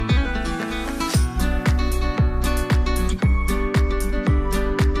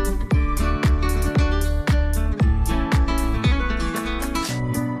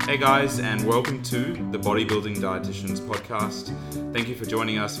guys, and welcome to the Bodybuilding Dietitians podcast. Thank you for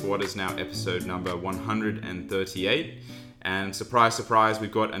joining us for what is now episode number 138. And surprise, surprise,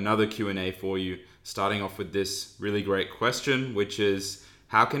 we've got another Q&A for you, starting off with this really great question, which is,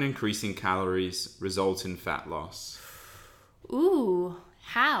 how can increasing calories result in fat loss? Ooh,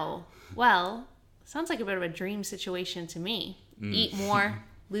 how? Well, sounds like a bit of a dream situation to me. Eat more,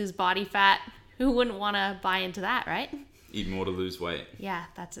 lose body fat. Who wouldn't want to buy into that, right? Eat more to lose weight. Yeah,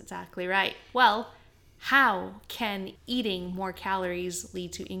 that's exactly right. Well, how can eating more calories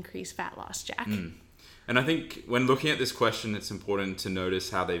lead to increased fat loss, Jack? And I think when looking at this question, it's important to notice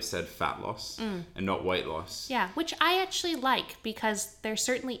how they've said fat loss and not weight loss. Yeah, which I actually like because there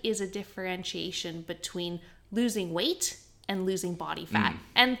certainly is a differentiation between losing weight and losing body fat.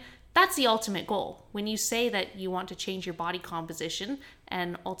 And that's the ultimate goal. When you say that you want to change your body composition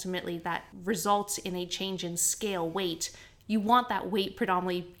and ultimately that results in a change in scale weight, you want that weight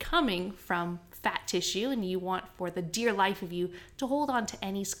predominantly coming from fat tissue, and you want for the dear life of you to hold on to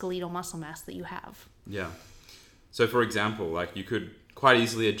any skeletal muscle mass that you have. Yeah. So for example, like you could quite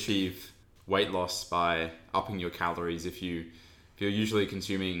easily achieve weight loss by upping your calories. If you're usually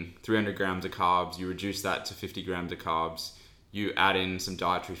consuming 300 grams of carbs, you reduce that to 50 grams of carbs. You add in some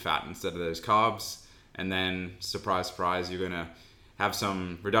dietary fat instead of those carbs, and then surprise, surprise, you're going to have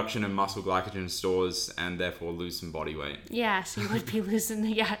some reduction in muscle glycogen stores and therefore lose some body weight. Yeah, so you would be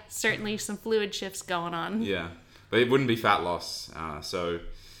losing, certainly some fluid shifts going on. Yeah, but it wouldn't be fat loss. So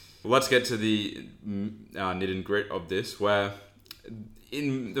let's get to the nit and grit of this, where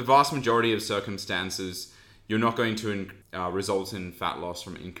in the vast majority of circumstances, you're not going to result in fat loss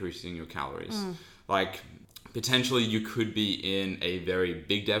from increasing your calories. Like, potentially you could be in a very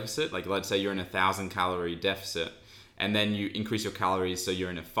big deficit. Like, let's say you're in a 1,000 calorie deficit, and then you increase your calories, so you're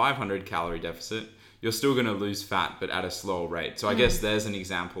in a 500 calorie deficit. You're still going to lose fat, but at a slower rate. So I guess there's an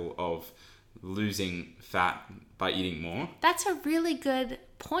example of losing fat by eating more. That's a really good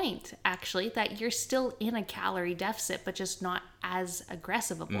point, actually, that you're still in a calorie deficit, but just not as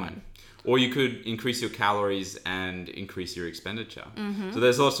aggressive of one. Or you could increase your calories and increase your expenditure. So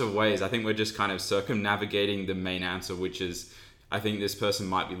there's lots of ways. I think we're just kind of circumnavigating the main answer, which is, I think this person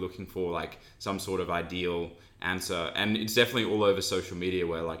might be looking for like some sort of ideal answer. And it's definitely all over social media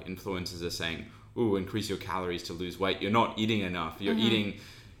where like influencers are saying, ooh, increase your calories to lose weight. You're not eating enough. You're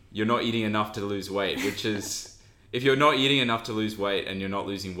not eating enough to lose weight, which is, if you're not eating enough to lose weight and you're not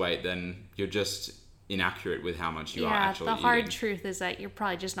losing weight, then you're just inaccurate with how much you are actually eating. Yeah, the hard truth is that you're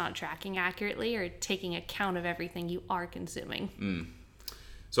probably just not tracking accurately or taking account of everything you are consuming.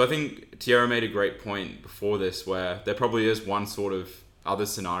 So I think Tiara made a great point before this, where there probably is one sort of other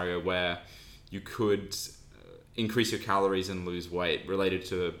scenario where you could increase your calories and lose weight related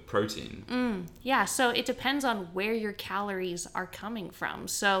to protein. Yeah, so it depends on where your calories are coming from.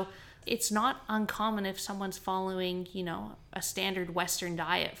 So it's not uncommon if someone's following, a standard Western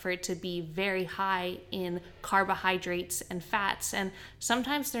diet for it to be very high in carbohydrates and fats. And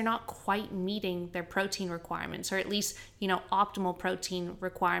sometimes they're not quite meeting their protein requirements, or at least, optimal protein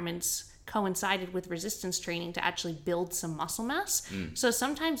requirements coincided with resistance training to actually build some muscle mass. So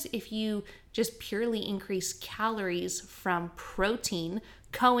sometimes if you just purely increase calories from protein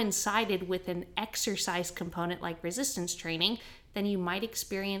coincided with an exercise component like resistance training, then you might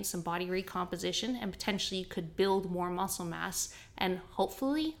experience some body recomposition and potentially you could build more muscle mass and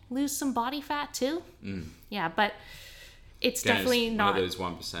hopefully lose some body fat too. Yeah, but it's definitely not one of those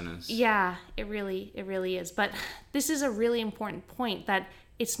 1%ers. Yeah, it really is. But this is a really important point, that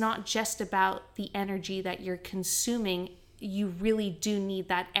it's not just about the energy that you're consuming. You really do need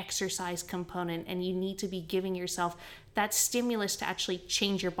that exercise component, and you need to be giving yourself that stimulus to actually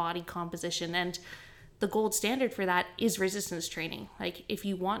change your body composition. And the gold standard for that is resistance training. Like, if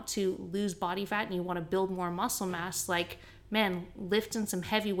you want to lose body fat and you want to build more muscle mass, like, man, lifting some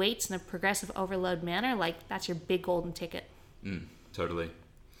heavy weights in a progressive overload manner, like, that's your big golden ticket. Totally.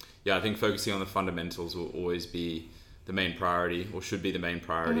 Yeah, I think focusing on the fundamentals will always be the main priority, or should be the main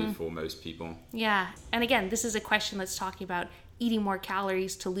priority for most people. Yeah. And again, this is a question that's talking about eating more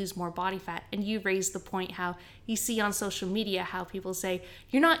calories to lose more body fat. And you raised the point how you see on social media how people say,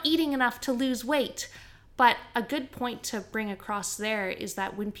 you're not eating enough to lose weight. But a good point to bring across there is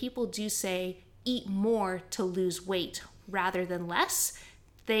that when people do say eat more to lose weight rather than less,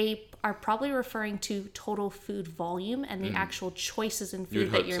 they are probably referring to total food volume and the actual choices in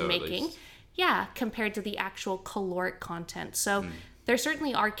food that you're making. Yeah, compared to the actual caloric content. So there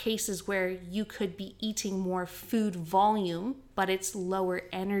certainly are cases where you could be eating more food volume, but it's lower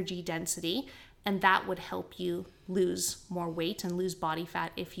energy density. and that would help you lose more weight and lose body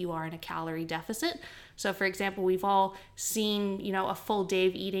fat if you are in a calorie deficit. So for example, we've all seen, a full day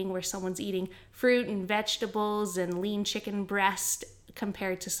of eating where someone's eating fruit and vegetables and lean chicken breast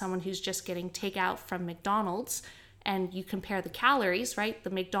compared to someone who's just getting takeout from McDonald's. And you compare the calories, right?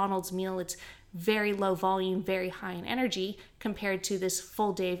 The McDonald's meal, it's very low volume, very high in energy, compared to this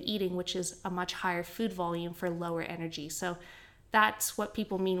full day of eating, which is a much higher food volume for lower energy. So that's what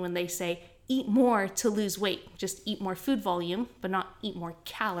people mean when they say eat more to lose weight. Just eat more food volume, but not eat more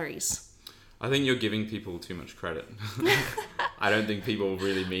calories. I think you're giving people too much credit. I don't think people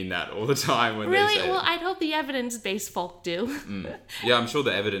really mean that all the time when really? they say Well, I'd hope the evidence-based folk do. Yeah, I'm sure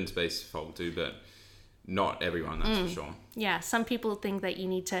the evidence-based folk do, but not everyone, that's for sure. Yeah, some people think that you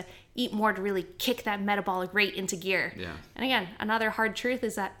need to eat more to really kick that metabolic rate into gear. Yeah. And again, another hard truth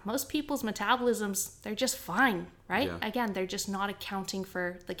is that most people's metabolisms, they're just fine, right? Yeah. Again, they're just not accounting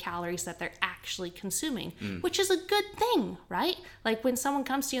for the calories that they're actually consuming, which is a good thing, right? Like when someone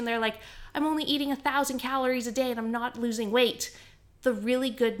comes to you and they're like, I'm only eating 1,000 calories a day and I'm not losing weight. The really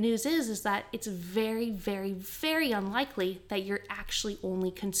good news is that it's very, very, very unlikely that you're actually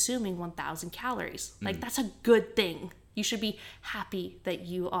only consuming 1,000 calories. Like that's a good thing. You should be happy that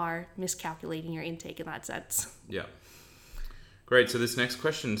you are miscalculating your intake in that sense. Yeah. Great. So this next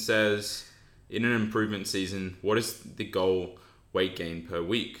question says, in an improvement season, what is the goal weight gain per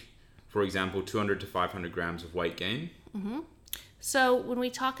week? For example, 200 to 500 grams of weight gain. So when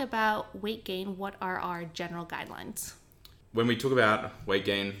we talk about weight gain, what are our general guidelines? When we talk about weight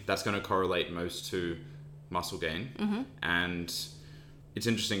gain, that's going to correlate most to muscle gain. And it's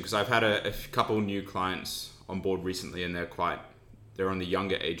interesting because I've had a couple new clients on board recently, and they're on the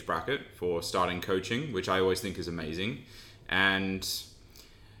younger age bracket for starting coaching, which I always think is amazing. And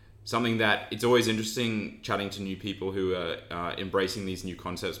something that it's always interesting chatting to new people who are embracing these new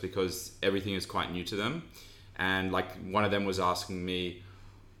concepts because everything is quite new to them. And like one of them was asking me,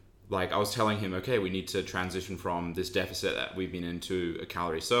 like I was telling him, okay, we need to transition from this deficit that we've been into a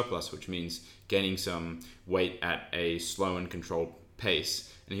calorie surplus, which means gaining some weight at a slow and controlled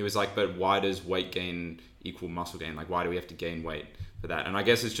pace. And he was like, but why does weight gain equal muscle gain? Like, why do we have to gain weight for that? And I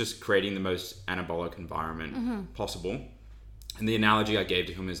guess it's just creating the most anabolic environment possible. And the analogy I gave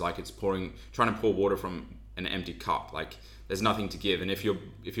to him is like it's trying to pour water from an empty cup. Like there's nothing to give. And if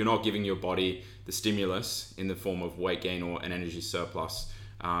you're not giving your body the stimulus in the form of weight gain or an energy surplus,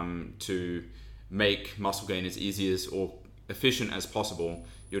 to make muscle gain as easy as or efficient as possible,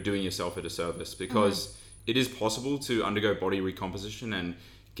 you're doing yourself a disservice because it is possible to undergo body recomposition and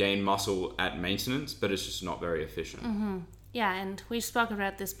gain muscle at maintenance, but it's just not very efficient. Yeah, and we've spoken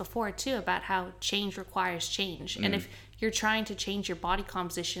about this before too, about how change requires change. And if you're trying to change your body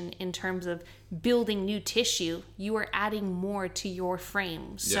composition in terms of building new tissue, you are adding more to your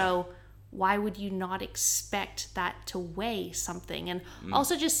frame. So why would you not expect that to weigh something? And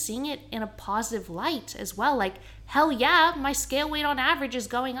also just seeing it in a positive light as well. Like, hell yeah, my scale weight on average is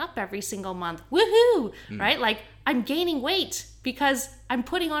going up every single month. Woohoo! Right? Like, I'm gaining weight because I'm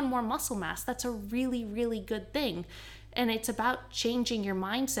putting on more muscle mass. That's a really, really good thing. And it's about changing your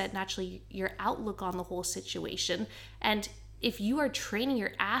mindset and actually your outlook on the whole situation. And if you are training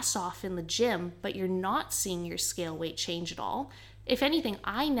your ass off in the gym, but you're not seeing your scale weight change at all, if anything,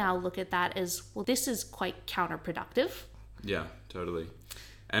 I now look at that as, well, this is quite counterproductive. Yeah, totally.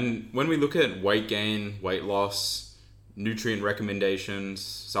 And when we look at weight gain, weight loss, nutrient recommendations,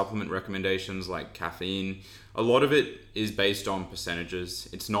 supplement recommendations like caffeine, a lot of it is based on percentages.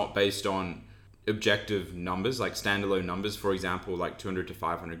 It's not based on objective numbers, like standalone numbers, for example, like 200 to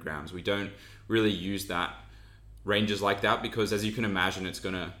 500 grams. We don't really use that ranges like that because, as you can imagine, it's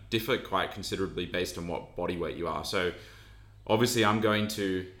going to differ quite considerably based on what body weight you are. So obviously I'm going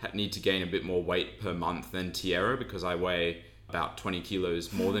to need to gain a bit more weight per month than Tierra because I weigh about 20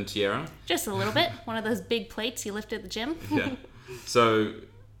 kilos more than Tierra. Just a little bit. One of those big plates you lift at the gym. Yeah. So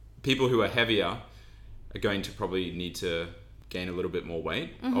people who are heavier are going to probably need to gain a little bit more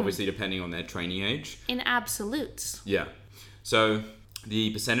weight, obviously depending on their training age. In absolutes. Yeah. So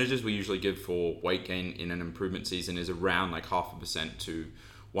the percentages we usually give for weight gain in an improvement season is around like 0.5% to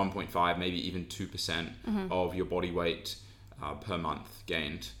 1.5, maybe even 2% of your body weight per month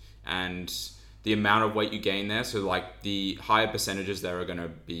gained. And the amount of weight you gain there, so like the higher percentages there are going to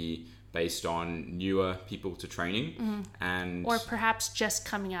be based on newer people to training and or perhaps just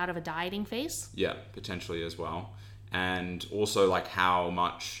coming out of a dieting phase. Yeah, potentially as well. And also like how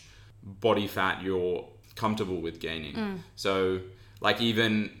much body fat you're comfortable with gaining. So like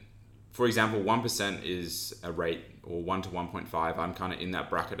even, for example, 1% is a rate, or 1 to 1.5. I'm kind of in that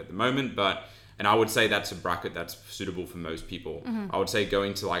bracket at the moment, but And I would say that's a bracket that's suitable for most people. I would say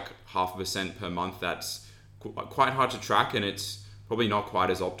going to like 0.5% per month, that's quite hard to track, and it's probably not quite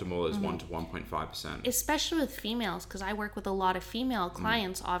as optimal as 1 to 1.5%. Especially with females, because I work with a lot of female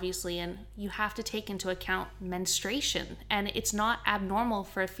clients, obviously, and you have to take into account menstruation. And it's not abnormal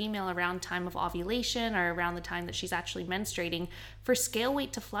for a female around time of ovulation or around the time that she's actually menstruating for scale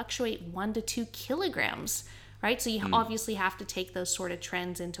weight to fluctuate 1 to 2 kilograms, right? So you obviously have to take those sort of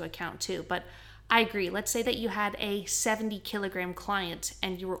trends into account too. But I agree. Let's say that you had a 70 kilogram client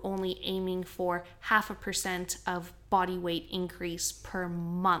and you were only aiming for 0.5% of body weight increase per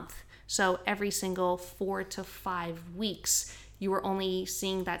month. So every single 4 to 5 weeks, you were only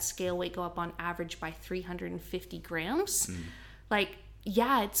seeing that scale weight go up on average by 350 grams. Like,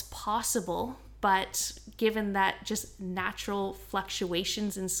 yeah, it's possible, but given that just natural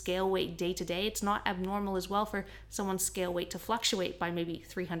fluctuations in scale weight day to day, it's not abnormal as well for someone's scale weight to fluctuate by maybe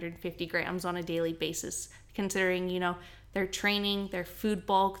 350 grams on a daily basis, considering, you know, their training, their food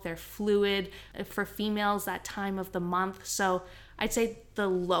bulk, their fluid, for females, that time of the month. So I'd say the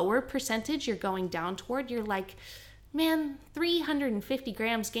lower percentage you're going down toward, you're like, man, 350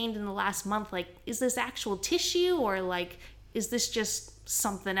 grams gained in the last month. Like, is this actual tissue, or like, is this just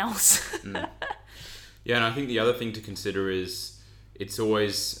something else? Yeah, and I think the other thing to consider is it's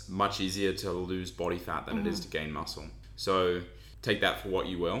always much easier to lose body fat than it is to gain muscle. So take that for what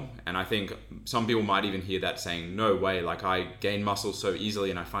you will. And I think some people might even hear that saying, no way, like I gain muscle so easily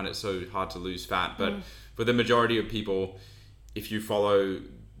and I find it so hard to lose fat. But for the majority of people, if you follow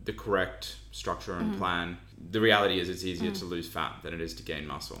the correct structure and plan, the reality is it's easier to lose fat than it is to gain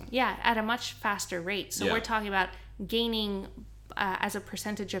muscle. Yeah, at a much faster rate. So we're talking about gaining as a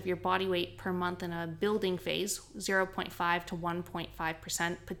percentage of your body weight per month in a building phase, 0.5 to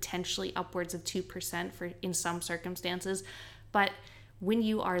 1.5%, potentially upwards of 2% for in some circumstances. But when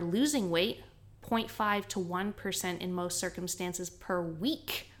you are losing weight, 0.5 to 1% in most circumstances per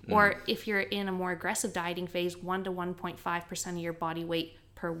week. Or if you're in a more aggressive dieting phase, 1 to 1.5% of your body weight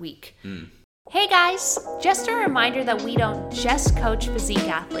per week. Hey guys, just a reminder that we don't just coach physique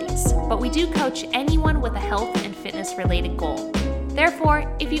athletes, but we do coach anyone with a health and fitness related goal.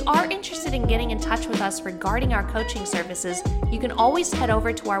 Therefore, if you are interested in getting in touch with us regarding our coaching services, you can always head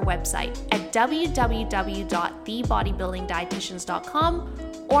over to our website at www.thebodybuildingdietitians.com,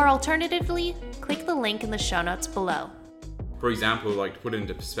 or alternatively, click the link in the show notes below. For example, like to put it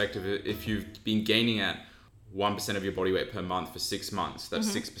into perspective, if you've been gaining at 1% of your body weight per month for 6 months, that's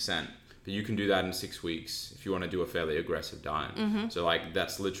 6%. But you can do that in 6 weeks if you want to do a fairly aggressive diet. So like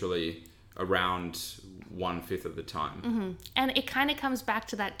that's literally around 1/5 of the time. And it kind of comes back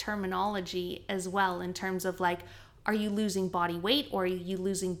to that terminology as well, in terms of like, are you losing body weight or are you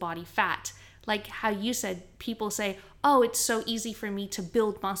losing body fat? Like how you said, people say, oh, it's so easy for me to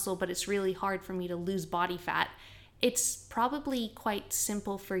build muscle, but it's really hard for me to lose body fat. It's probably quite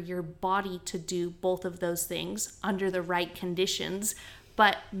simple for your body to do both of those things under the right conditions.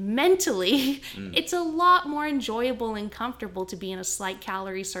 But mentally, it's a lot more enjoyable and comfortable to be in a slight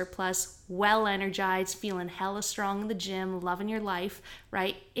calorie surplus, well energized, feeling hella strong in the gym, loving your life,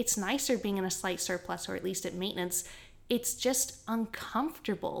 right? It's nicer being in a slight surplus, or at least at maintenance. It's just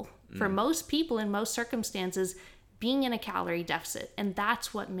uncomfortable for most people in most circumstances being in a calorie deficit. And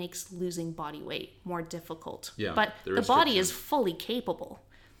that's what makes losing body weight more difficult. Yeah, but the body is fully capable.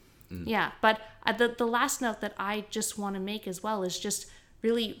 Yeah, but the last note that I just want to make as well is just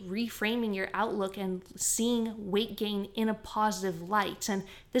really reframing your outlook and seeing weight gain in a positive light. And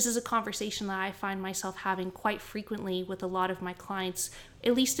this is a conversation that I find myself having quite frequently with a lot of my clients,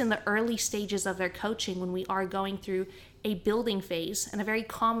 at least in the early stages of their coaching when we are going through a building phase. And a very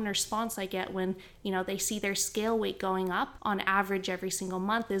common response I get when, you know, they see their scale weight going up on average every single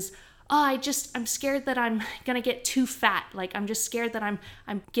month is, oh, I'm scared that I'm gonna get too fat. Like I'm just scared that I'm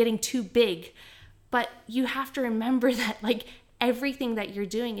getting too big. But you have to remember that like everything that you're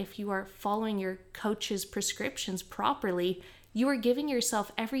doing, if you are following your coach's prescriptions properly, you are giving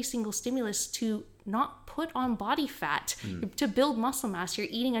yourself every single stimulus to not put on body fat, to build muscle mass. You're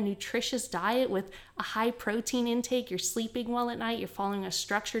eating a nutritious diet with a high protein intake. You're sleeping well at night. You're following a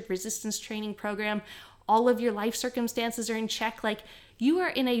structured resistance training program. All of your life circumstances are in check. Like you are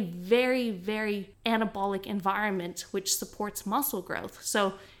in a very, very anabolic environment, which supports muscle growth.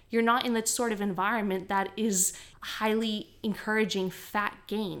 So you're not in that sort of environment that is highly encouraging fat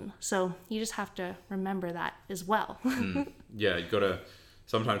gain. So you just have to remember that as well. Yeah, you've got to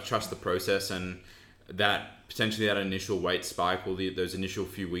sometimes trust the process, and that potentially that initial weight spike or those initial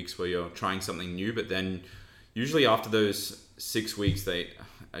few weeks where you're trying something new, but then usually after those 6 weeks, to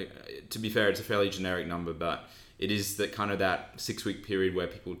be fair, it's a fairly generic number, but it is that kind of that 6 week period where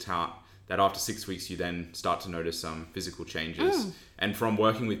people that after 6 weeks you then start to notice some physical changes. And from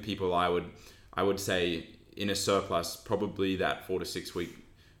working with people, I would say in a surplus, probably that 4 to 6 week,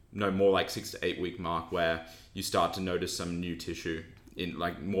 no, more like 6 to 8 week mark, where you start to notice some new tissue, in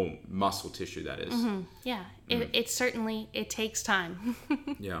like more muscle tissue, that is. Yeah, it certainly, it takes time.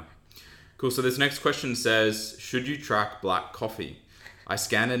 Yeah. Cool. So this next question says, should you track black coffee? I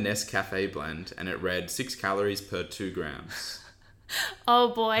scanned a Nescafe blend and it read 6 calories per 2 grams.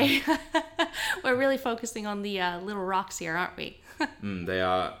 Oh boy. We're really focusing on the little rocks here, aren't we? They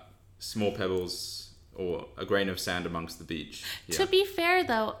are small pebbles or a grain of sand amongst the beach. Yeah. To be fair,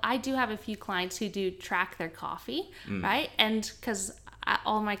 though, I do have a few clients who do track their coffee, right? And because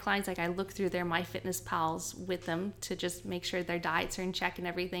all my clients, like I look through their MyFitnessPals with them to just make sure their diets are in check and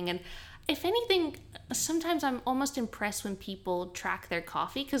everything. And if anything, sometimes I'm almost impressed when people track their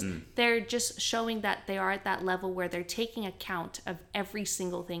coffee because they're just showing that they are at that level where they're taking account of every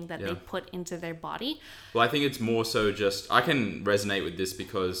single thing that they put into their body. Well, I think it's more so just, I can resonate with this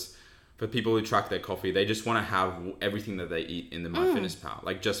because for people who track their coffee, they just want to have everything that they eat in the MyFitnessPal,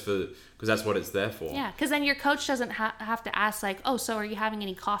 like just for, because that's what it's there for. Yeah, because then your coach doesn't have to ask like, oh, so are you having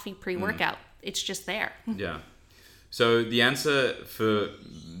any coffee pre-workout? It's just there. Yeah. So the answer for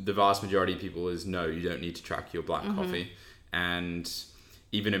the vast majority of people is no, you don't need to track your black coffee. And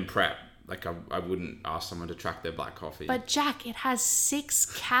even in prep, like I wouldn't ask someone to track their black coffee. But Jack, it has 6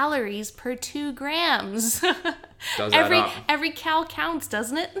 calories per 2 grams. Does add up. Every cal counts,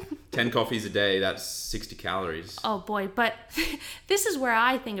 doesn't it? 10 coffees a day, that's 60 calories. Oh boy, but this is where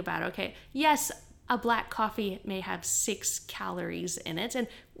I think about it. Okay, yes, a black coffee may have 6 calories in it. And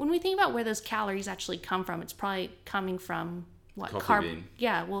when we think about where those calories actually come from, it's probably coming from what? Coffee bean.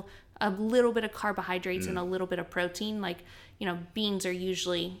 Yeah, well, a little bit of carbohydrates and a little bit of protein. Like, beans are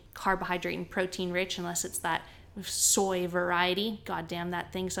usually carbohydrate and protein rich unless it's that soy variety. God damn,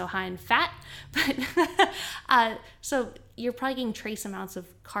 that thing so high in fat. But so you're probably getting trace amounts of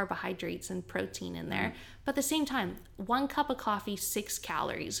carbohydrates and protein in there. But at the same time, 1 cup of coffee, 6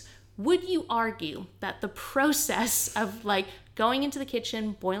 calories. Would you argue that the process of like going into the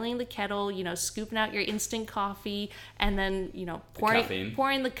kitchen, boiling the kettle, scooping out your instant coffee, and then,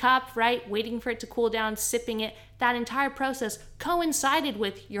 pouring the cup, right, waiting for it to cool down, sipping it, that entire process coincided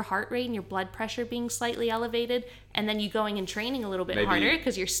with your heart rate and your blood pressure being slightly elevated, and then you going and training a little bit harder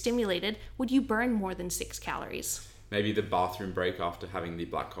because you're stimulated? Would you burn more than 6 calories? Maybe the bathroom break after having the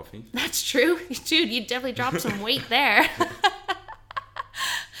black coffee. That's true. Dude, you definitely dropped some weight there.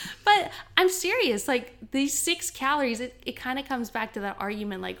 But I'm serious, like these 6 calories, it kind of comes back to that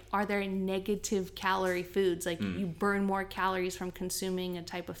argument, like, are there negative calorie foods? Like you burn more calories from consuming a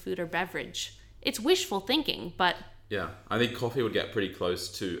type of food or beverage. It's wishful thinking, but... Yeah, I think coffee would get pretty close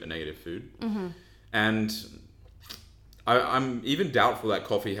to a negative food. And I'm even doubtful that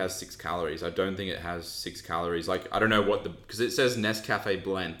coffee has 6 calories. I don't think it has 6 calories. Like, I don't know what because it says Nescafe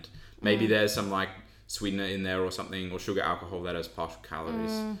blend. Maybe there's some like sweetener in there or something, or sugar alcohol that has partial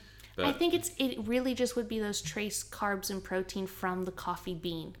calories. But I think it really just would be those trace carbs and protein from the coffee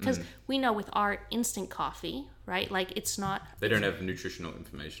bean. Because we know with our instant coffee, right? Like it's not... They don't have nutritional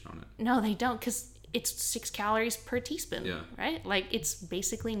information on it. No, they don't, because it's 6 calories per teaspoon, yeah. right? Like it's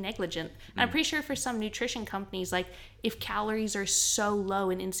basically negligent. And I'm pretty sure for some nutrition companies, like if calories are so low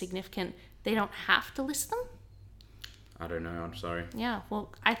and insignificant, they don't have to list them. I don't know, I'm sorry. Yeah,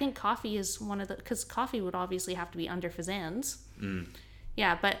 well, I think coffee is one of the... Because coffee would obviously have to be under Fazans.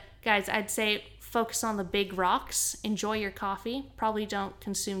 Yeah, but guys, I'd say focus on the big rocks. Enjoy your coffee. Probably don't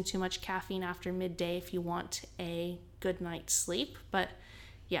consume too much caffeine after midday if you want a good night's sleep. But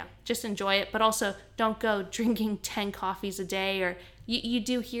yeah, just enjoy it. But also don't go drinking 10 coffees a day. Or you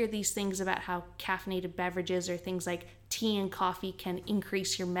do hear these things about how caffeinated beverages or things like tea and coffee can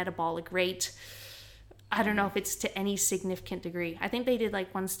increase your metabolic rate. I don't know if it's to any significant degree. I think they did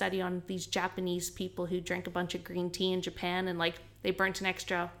like one study on these Japanese people who drank a bunch of green tea in Japan, and like they burnt an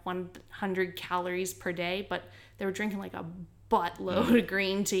extra 100 calories per day, but they were drinking like a buttload of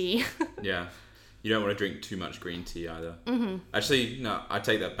green tea. Yeah. You don't want to drink too much green tea either. Actually, no, I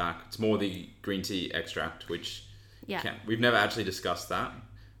take that back. It's more the green tea extract, which we've never actually discussed that.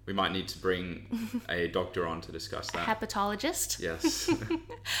 We might need to bring a doctor on to discuss that. Hepatologist. Yes.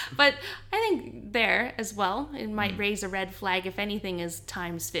 But I think there as well, it might raise a red flag, if anything, is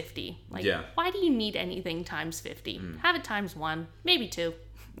times 50. Like, why do you need anything times 50? Have it times 1, maybe 2.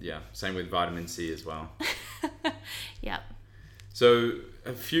 Yeah, same with vitamin C as well. Yeah. So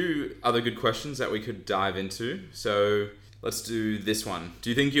a few other good questions that we could dive into. So let's do this one.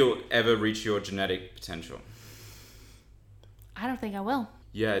 Do you think you'll ever reach your genetic potential? I don't think I will.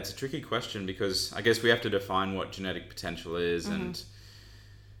 Yeah, it's a tricky question because I guess we have to define what genetic potential is. And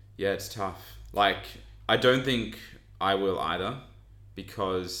Yeah, it's tough. Like, I don't think I will either,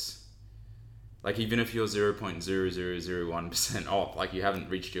 because, like, even if you're 0.0001% off, like, you haven't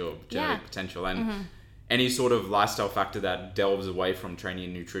reached your genetic potential, and any sort of lifestyle factor that delves away from training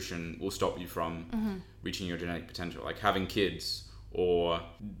and nutrition will stop you from reaching your genetic potential. Like having kids, or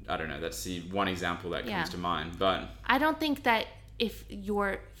I don't know, that's the one example that comes to mind. But I don't think that if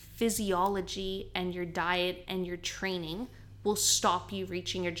your physiology and your diet and your training will stop you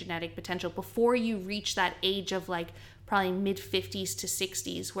reaching your genetic potential before you reach that age of like probably mid 50s to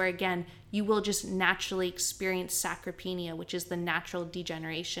 60s, where again you will just naturally experience sarcopenia, which is the natural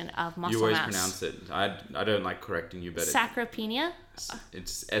degeneration of muscle mass. You always pronounce it. I don't like correcting you, but sarcopenia.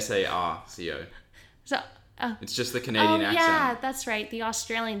 It's SARCO. So it's just the Canadian accent. Yeah, that's right. The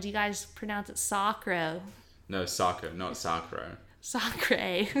Australians, you guys pronounce it sacro. No, sarco, not sacro.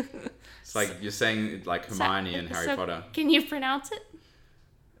 Sacre. It's like you're saying it like Hermione and Harry Potter. Can you pronounce it?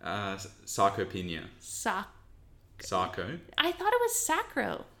 Sarcopenia. Sarco? I thought it was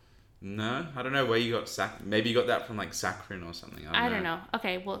sacro. No, I don't know where you got maybe you got that from like saccharin or something. I don't know.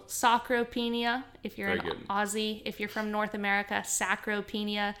 Okay, well, sarcopenia if you're Very an good. Aussie, if you're from North America,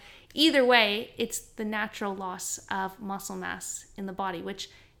 sarcopenia. Either way, it's the natural loss of muscle mass in the body, which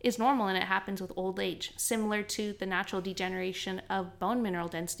is normal, and it happens with old age, similar to the natural degeneration of bone mineral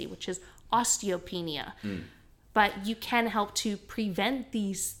density, which is osteopenia. But you can help to prevent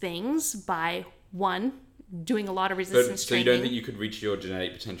these things by, one, doing a lot of resistance training. So you don't think you could reach your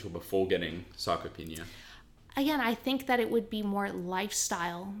genetic potential before getting sarcopenia? Again, I think that it would be more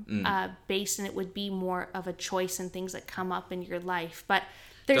lifestyle based, and it would be more of a choice and things that come up in your life. But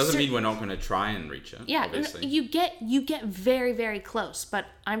doesn't mean we're not going to try and reach it. Yeah, obviously. you get very, very close. But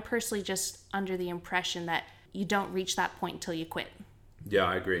I'm personally just under the impression that you don't reach that point until you quit. Yeah,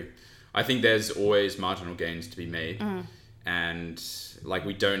 I agree. I think there's always marginal gains to be made, and like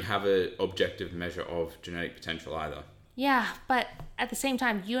we don't have an objective measure of genetic potential either. Yeah, but at the same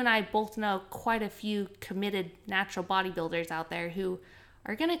time, you and I both know quite a few committed natural bodybuilders out there who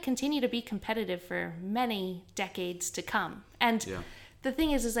are going to continue to be competitive for many decades to come. And the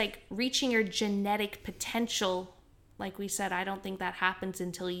thing is like reaching your genetic potential, like we said, I don't think that happens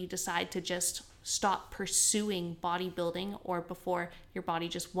until you decide to just stop pursuing bodybuilding, or before your body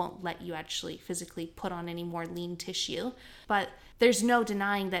just won't let you actually physically put on any more lean tissue. But there's no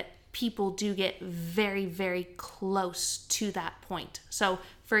denying that people do get very, very close to that point. So,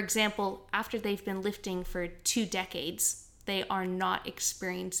 for example, after they've been lifting for 2 decades, they are not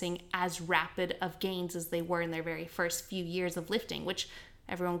experiencing as rapid of gains as they were in their very first few years of lifting, which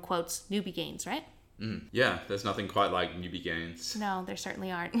everyone quotes newbie gains, right? Yeah, there's nothing quite like newbie gains. No, there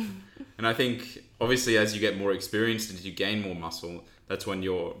certainly aren't. And I think, obviously, as you get more experienced and as you gain more muscle, that's when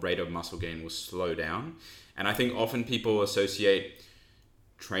your rate of muscle gain will slow down. And I think often people associate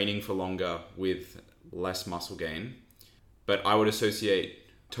training for longer with less muscle gain, but I would associate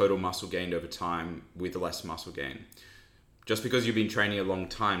total muscle gained over time with less muscle gain. Just because you've been training a long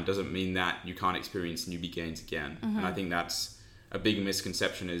time doesn't mean that you can't experience newbie gains again. And I think that's a big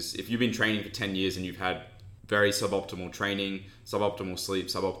misconception, is if you've been training for 10 years and you've had very suboptimal training, suboptimal sleep,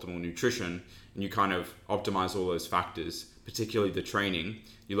 suboptimal nutrition, and you kind of optimize all those factors, particularly the training,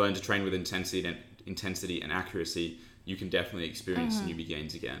 you learn to train with intensity and accuracy, you can definitely experience newbie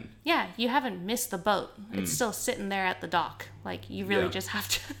gains again. Yeah, you haven't missed the boat. It's still sitting there at the dock. Like, you really just have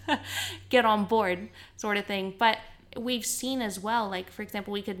to get on board, sort of thing. But we've seen as well, like, for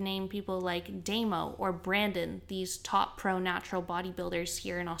example, we could name people like Damo or Brandon, these top pro natural bodybuilders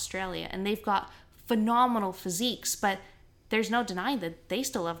here in Australia, and they've got phenomenal physiques, but there's no denying that they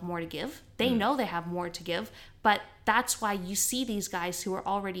still have more to give. They know they have more to give, but that's why you see these guys who are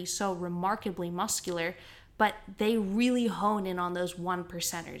already so remarkably muscular, but they really hone in on those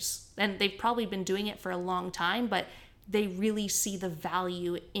 1%ers. And they've probably been doing it for a long time, but they really see the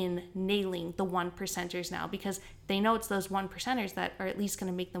value in nailing the 1%ers now, because they know it's those 1%ers that are at least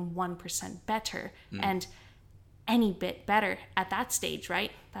going to make them 1% better. And any bit better at that stage,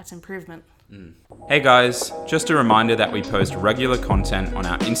 right? That's improvement. Hey guys, just a reminder that we post regular content on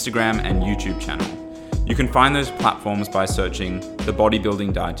our Instagram and YouTube channel. You can find those platforms by searching The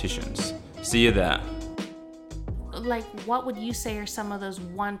Bodybuilding Dietitians. See you there. Like, what would you say are some of those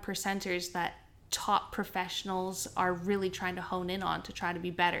 1%ers that top professionals are really trying to hone in on to try to be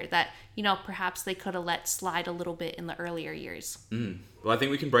better, that, you know, perhaps they could have let slide a little bit in the earlier years? Well, I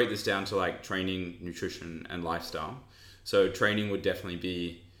think we can break this down to like training, nutrition, and lifestyle. So training would definitely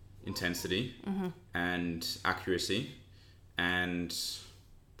be intensity and accuracy, and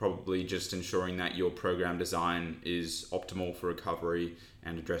probably just ensuring that your program design is optimal for recovery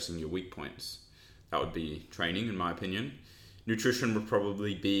and addressing your weak points. That would be training, in my opinion. nutrition would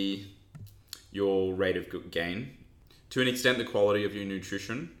probably be your rate of gain. To an extent, the quality of your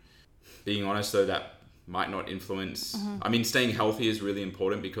nutrition. Being honest, though, that might not influence... I mean, staying healthy is really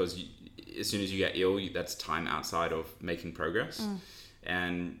important because as soon as you get ill, that's time outside of making progress.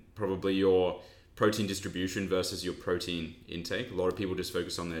 And probably your protein distribution versus your protein intake. A lot of people just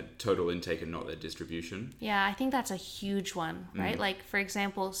focus on their total intake and not their distribution. Yeah, I think that's a huge one, right? Like, for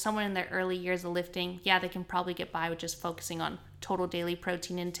example, someone in their early years of lifting, yeah, they can probably get by with just focusing on total daily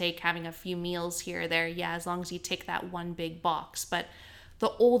protein intake, having a few meals here or there. Yeah, as long as you tick that one big box. But the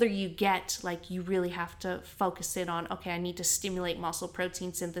older you get, like, you really have to focus in on, okay, I need to stimulate muscle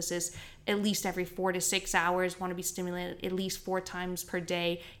protein synthesis at least every 4 to 6 hours, want to be stimulated at least 4 times per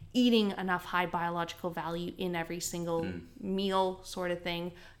day, eating enough high biological value in every single meal sort of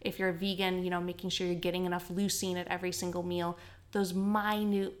thing. If you're a vegan, making sure you're getting enough leucine at every single meal, those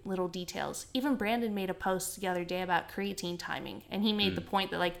minute little details. Even Brandon made a post the other day about creatine timing, and he made the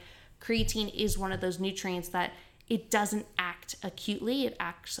point that, like, creatine is one of those nutrients that it doesn't act acutely. It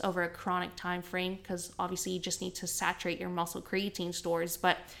acts over a chronic time frame because obviously you just need to saturate your muscle creatine stores.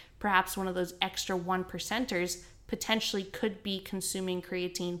 But perhaps one of those extra 1%ers potentially could be consuming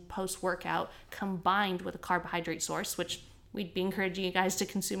creatine post-workout combined with a carbohydrate source, which we'd be encouraging you guys to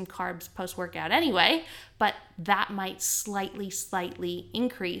consume carbs post-workout anyway. But that might slightly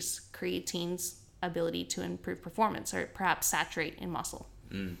increase creatine's ability to improve performance or perhaps saturate in muscle.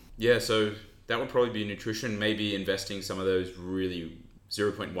 Yeah, so that would probably be nutrition, maybe investing some of those really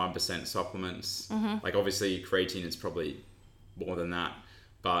 0.1% supplements. Like, obviously creatine is probably more than that,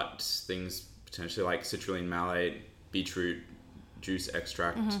 but things potentially like citrulline malate, beetroot juice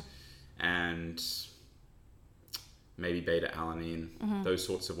extract, and maybe beta-alanine, those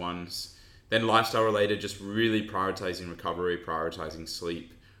sorts of ones. Then lifestyle related, just really prioritizing recovery, prioritizing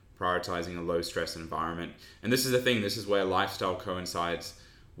sleep, prioritizing a low stress environment. And this is the thing, this is where lifestyle coincides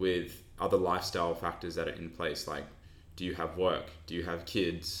with other lifestyle factors that are in place, like, do you have work? Do you have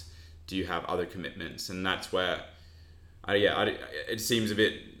kids? Do you have other commitments? And that's where, it seems a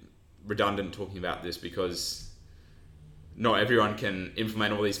bit redundant talking about this because not everyone can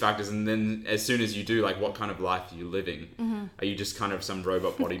implement all these factors. And then as soon as you do, like, what kind of life are you living? Are you just kind of some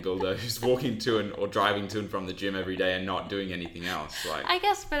robot bodybuilder who's walking to or driving to and from the gym every day and not doing anything else? Like, I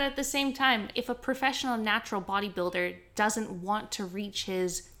guess, but at the same time, if a professional natural bodybuilder doesn't want to reach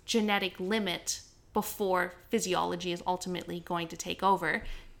his genetic limit before physiology is ultimately going to take over,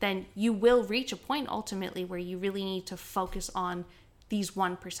 then you will reach a point ultimately where you really need to focus on these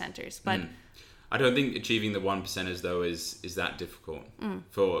 1%ers. But I don't think achieving the 1%ers though is that difficult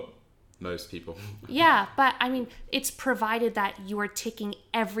for most people. Yeah, but I mean, it's provided that you are ticking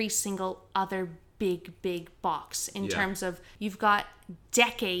every single other big box in terms of you've got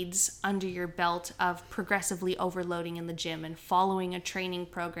decades under your belt of progressively overloading in the gym and following a training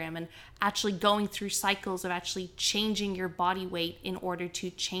program and actually going through cycles of actually changing your body weight in order to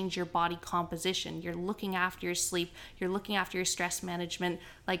change your body composition. You're looking after your sleep, you're looking after your stress management.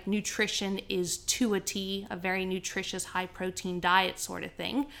 Like, nutrition is to a T, a very nutritious, high protein diet sort of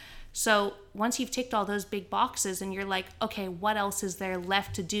thing. So once you've ticked all those big boxes and you're like, okay, what else is there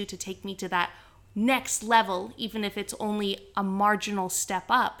left to do to take me to that next level, even if it's only a marginal step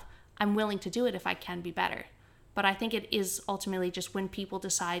up, I'm willing to do it if I can be better. But I think it is ultimately just when people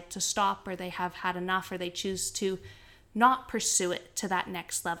decide to stop, or they have had enough, or they choose to not pursue it to that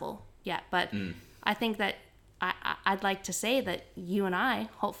next level yet. But I think that I'd like to say that you and I,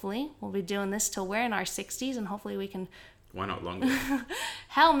 hopefully, will be doing this till we're in our 60s, and hopefully we can... Why not longer?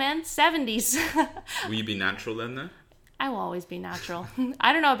 Hell, man, 70s. Will you be natural then, though? I will always be natural.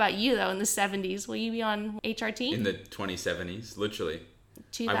 I don't know about you, though, in the 70s. Will you be on HRT? In the 2070s, literally.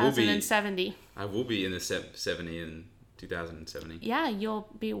 2070. I will be in the 70 in 2070. Yeah, you'll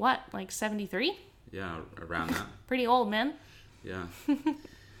be what, like 73? Yeah, around that. Pretty old, man. Yeah.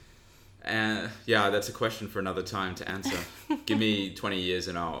 Yeah, that's a question for another time to answer. Give me 20 years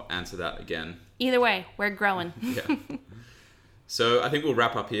and I'll answer that again. Either way, we're growing. Yeah. So I think we'll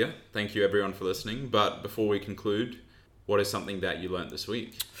wrap up here. Thank you everyone for listening. But before we conclude, what is something that you learned this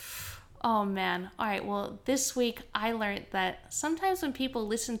week? Oh man. All right. Well, this week I learned that sometimes when people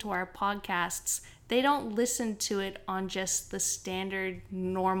listen to our podcasts, they don't listen to it on just the standard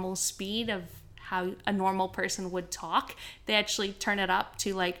normal speed of how a normal person would talk. They actually turn it up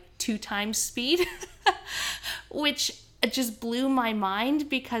to like 2 times speed, which just blew my mind,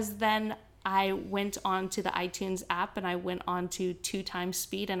 because then I went on to the iTunes app and I went on to 2 times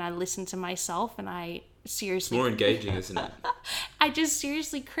speed and I listened to myself, and I seriously... It's more engaging, isn't it? I just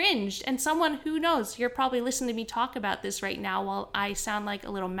seriously cringed. And someone who knows, you're probably listening to me talk about this right now while I sound like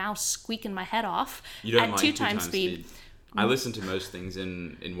a little mouse squeaking my head off you don't at like 2 times speed. I listen to most things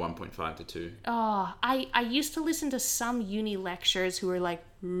in 1.5 to 2. Oh, I used to listen to some uni lectures who were like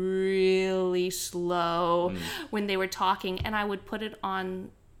really slow when they were talking, and I would put it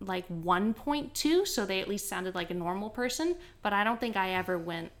on like 1.2 so they at least sounded like a normal person, but I don't think I ever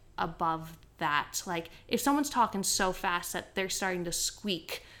went above that. Like if someone's talking so fast that they're starting to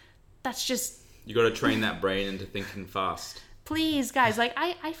squeak, that's just... You got to train that brain into thinking fast. Please, guys, like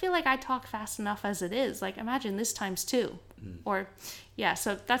I feel like I talk fast enough as it is. Like imagine this times 2. Or yeah,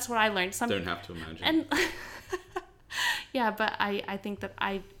 so that's what I learned. Don't have to imagine. And yeah, but I think that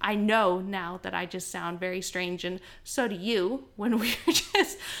I know now that I just sound very strange, and so do you when we're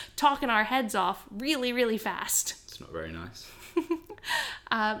just talking our heads off really, really fast. It's not very nice.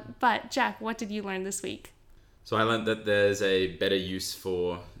 But Jack, what did you learn this week? So I learned that there's a better use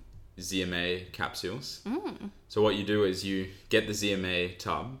for ZMA capsules. So what you do is you get the ZMA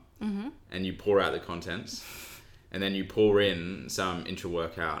tub and you pour out the contents, and then you pour in some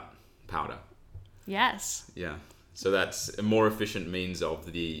intra-workout powder. Yes. Yeah. So that's a more efficient means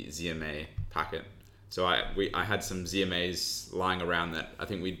of the ZMA packet. So I had some ZMAs lying around that I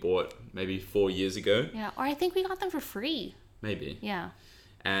think we'd bought maybe 4 years ago. Yeah, or I think we got them for free. Maybe. Yeah.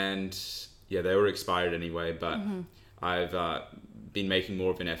 And yeah, they were expired anyway, but I've been making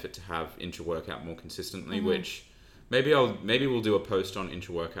more of an effort to have intra-workout more consistently, which maybe we'll do a post on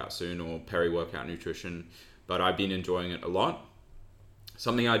intra-workout soon, or peri-workout nutrition, but I've been enjoying it a lot.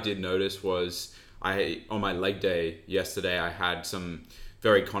 Something I did notice was on my leg day yesterday, I had some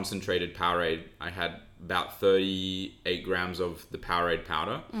very concentrated Powerade. I had about 38 grams of the Powerade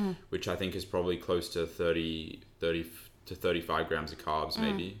powder, which I think is probably close to 30 to 35 grams of carbs,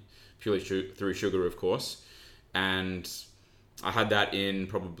 maybe, purely through sugar, of course. And I had that in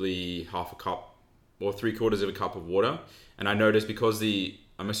probably half a cup or 3/4 of a cup of water. And I noticed because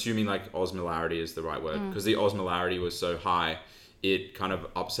I'm assuming like osmolarity is the right word, because the osmolarity was so high, it kind of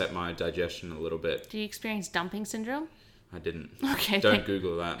upset my digestion a little bit. Do you experience dumping syndrome? I didn't. Okay. Don't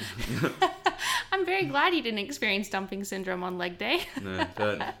Google that. I'm very glad you didn't experience dumping syndrome on leg day. No,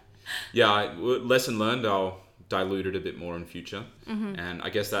 but yeah, lesson learned, I'll dilute it a bit more in future. And I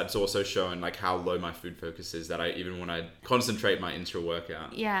guess that's also shown like how low my food focus is, that even when I concentrate my intra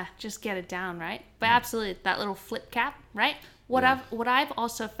workout. Yeah, just get it down, right? But absolutely, that little flip cap, right? What I've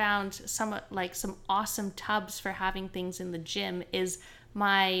also found some awesome tubs for having things in the gym is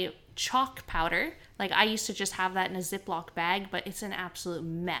my chalk powder. Like I used to just have that in a Ziploc bag, but it's an absolute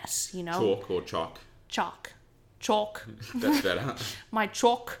mess, you know? Chalk or chalk? Chalk. That's better. My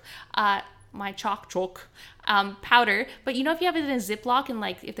chalk powder. But you know, if you have it in a Ziploc and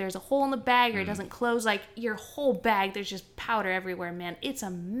like if there's a hole in the bag or it doesn't close, like your whole bag, there's just powder everywhere, man. It's a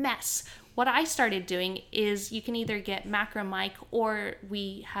mess. What I started doing is you can either get Macro Mike, or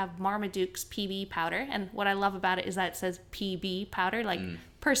we have Marmaduke's PB powder. And what I love about it is that it says PB powder, like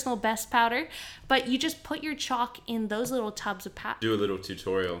personal best powder. But you just put your chalk in those little tubs of powder. Do a little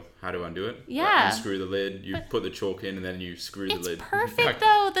tutorial how to undo it. Yeah. Like unscrew the lid, you put the chalk in, and then you screw the lid. It's perfect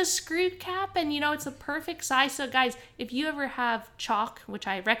though, the screw cap, and you know, it's a perfect size. So guys, if you ever have chalk, which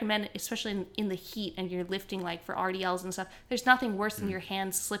I recommend, especially in the heat and you're lifting like for RDLs and stuff, there's nothing worse than your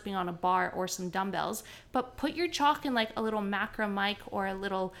hands slipping on a bar or some dumbbells. But put your chalk in like a little Macro Mike or a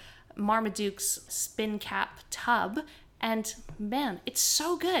little Marmaduke's spin cap tub, and man, it's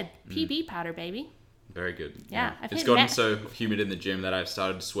so good. PB powder, baby. Very good. Yeah. It's gotten so humid in the gym that I've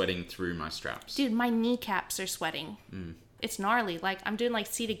started sweating through my straps. Dude, my kneecaps are sweating. It's gnarly. Like I'm doing like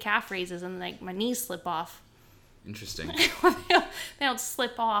seated calf raises and like my knees slip off. Interesting. They don't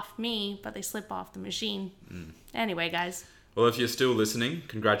slip off me, but they slip off the machine. Anyway, guys. Well, if you're still listening,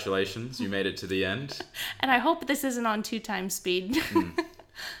 congratulations. You made it to the end. And I hope this isn't on 2x speed.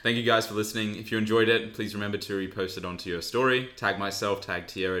 Thank you guys for listening. If you enjoyed it, please remember to repost it onto your story. Tag myself, tag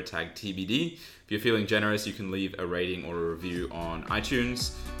Tierra, tag TBD. If you're feeling generous, you can leave a rating or a review on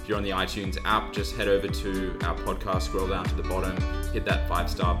iTunes. If you're on the iTunes app, just head over to our podcast, scroll down to the bottom, hit that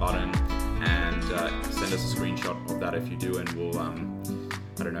 5-star button, and send us a screenshot of that if you do, and we'll,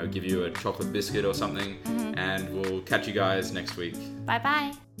 give you a chocolate biscuit or something, and we'll catch you guys next week.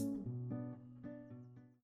 Bye-bye.